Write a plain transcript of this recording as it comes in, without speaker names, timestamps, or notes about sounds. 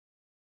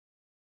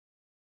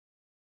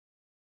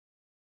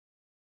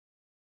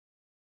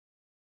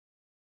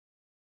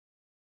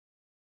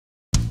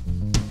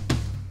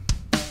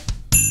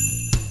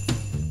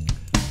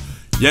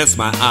Yes,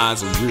 my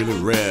eyes are really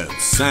red.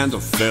 Santa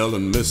fell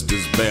and missed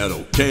his bed.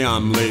 Okay,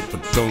 I'm late,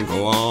 but don't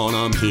go on,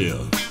 I'm here.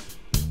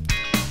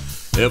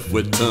 If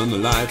we turn the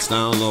lights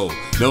down low,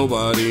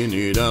 nobody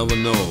need ever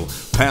know.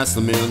 Pass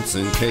the mints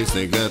in case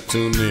they get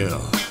too near.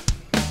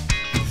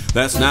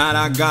 Last night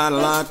I got a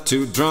lot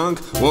too drunk.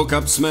 Woke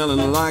up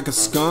smelling like a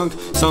skunk.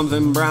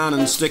 Something brown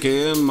and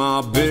sticky in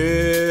my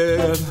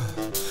bed.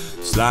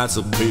 Slice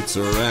of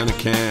pizza and a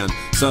can.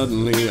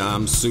 Suddenly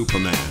I'm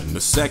Superman.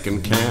 The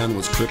second can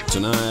was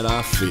kryptonite,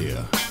 I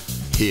fear.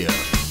 Here.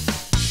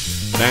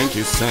 Thank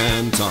you,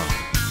 Santa.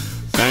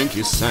 Thank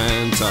you,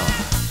 Santa.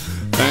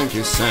 Thank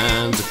you,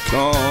 Santa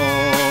Claus.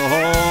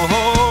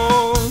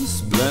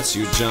 Bless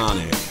you,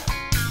 Johnny,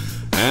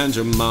 and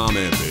your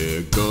mommy.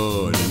 Be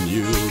good and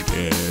you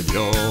get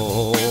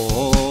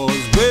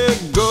yours. Be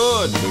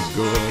good, be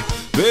good,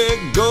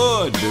 be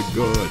good, be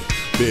good,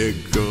 be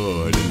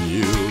good and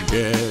you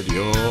get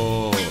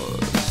yours.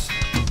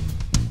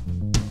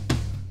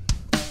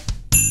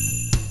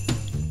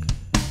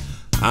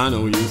 I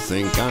know you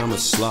think I'm a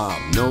slob.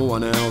 No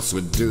one else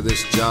would do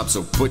this job,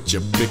 so put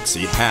your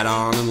pixie hat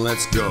on and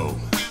let's go.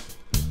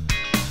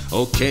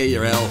 Okay,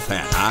 your elf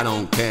hat, I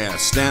don't care.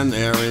 Stand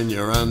there in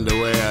your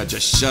underwear.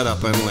 Just shut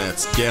up and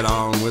let's get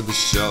on with the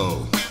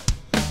show.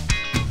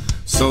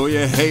 So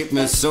you hate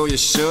me, so you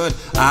should.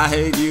 I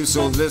hate you,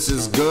 so this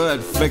is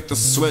good. Flick the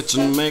switch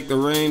and make the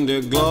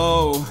reindeer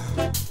glow.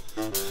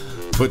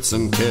 Put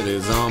some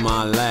kitties on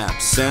my lap.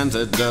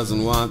 Santa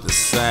doesn't want the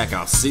sack.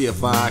 I'll see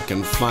if I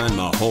can find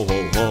my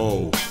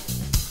ho-ho-ho.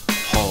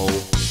 Ho.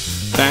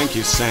 Thank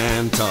you,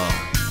 Santa.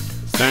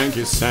 Thank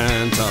you,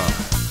 Santa.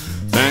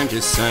 Thank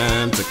you,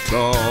 Santa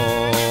Claus.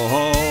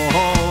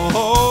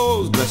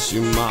 Bless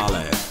you,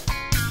 Molly,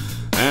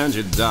 and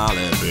your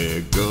dolly.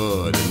 Be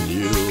good and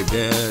you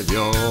get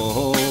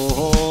yours.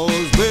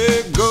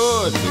 Be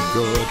good, be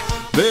good,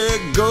 be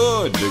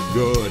good, be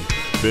good,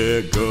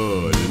 be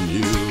good and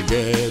you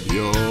get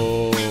yours.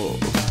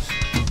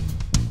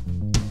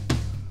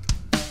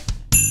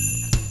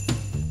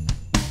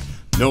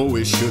 No,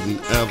 we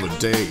shouldn't ever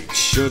date,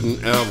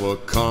 shouldn't ever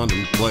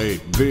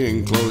contemplate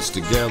being close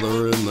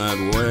together in that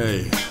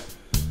way.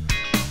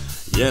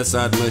 Yes,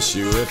 I'd miss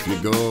you if you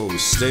go.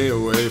 Stay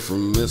away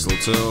from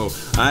mistletoe.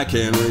 I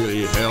can't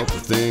really help the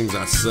things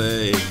I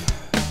say.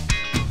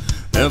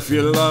 If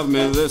you love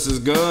me, this is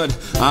good.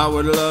 I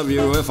would love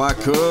you if I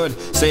could.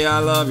 Say I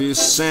love you,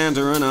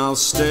 Santa, and I'll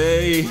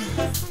stay.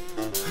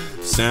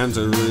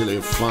 Santa really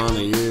fond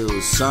of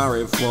you.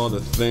 Sorry for the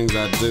things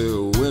I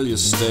do. Will you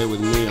stay with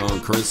me on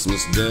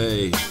Christmas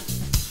Day?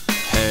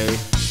 Hey,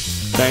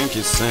 thank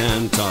you,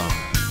 Santa.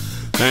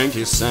 Thank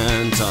you,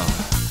 Santa.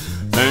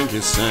 Thank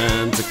you,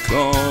 Santa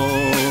Claus.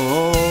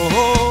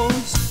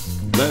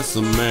 Bless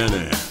the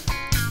many,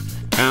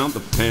 count the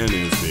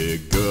pennies. Be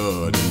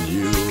good and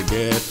you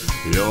get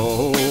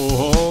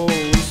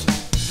yours.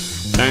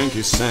 Thank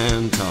you,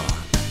 Santa.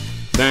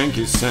 Thank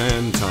you,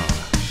 Santa.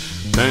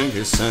 Thank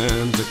you,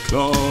 Santa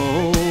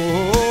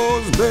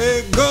Claus.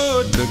 Be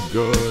good, be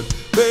good,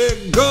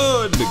 be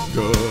good, be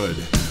good.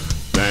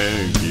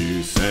 Thank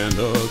you,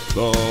 Santa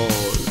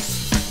Claus.